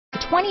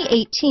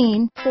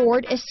2018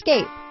 Ford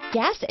Escape.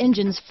 Gas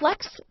engines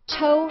flex,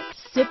 tow,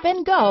 sip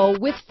and go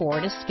with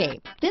Ford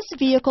Escape. This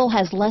vehicle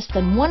has less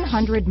than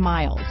 100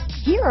 miles.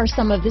 Here are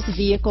some of this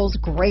vehicle's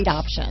great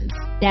options: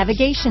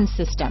 navigation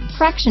system,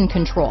 traction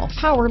control,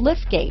 power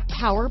liftgate,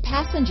 power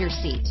passenger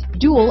seat,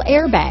 dual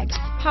airbags,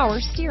 power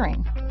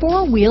steering,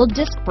 four-wheel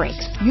disc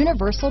brakes,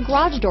 universal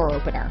garage door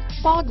opener,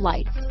 fog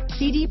lights,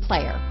 CD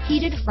player,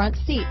 heated front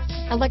seats,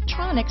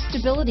 electronic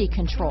stability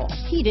control,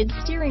 heated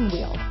steering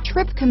wheel,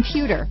 trip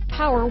computer,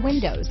 power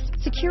windows,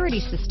 security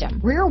system,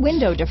 rear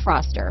window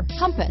defroster,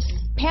 compass,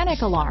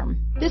 panic alarm.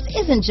 This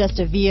isn't just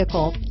a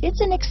vehicle,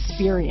 it's an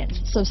experience.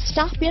 So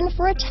stop in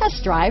for a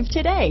test drive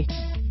today.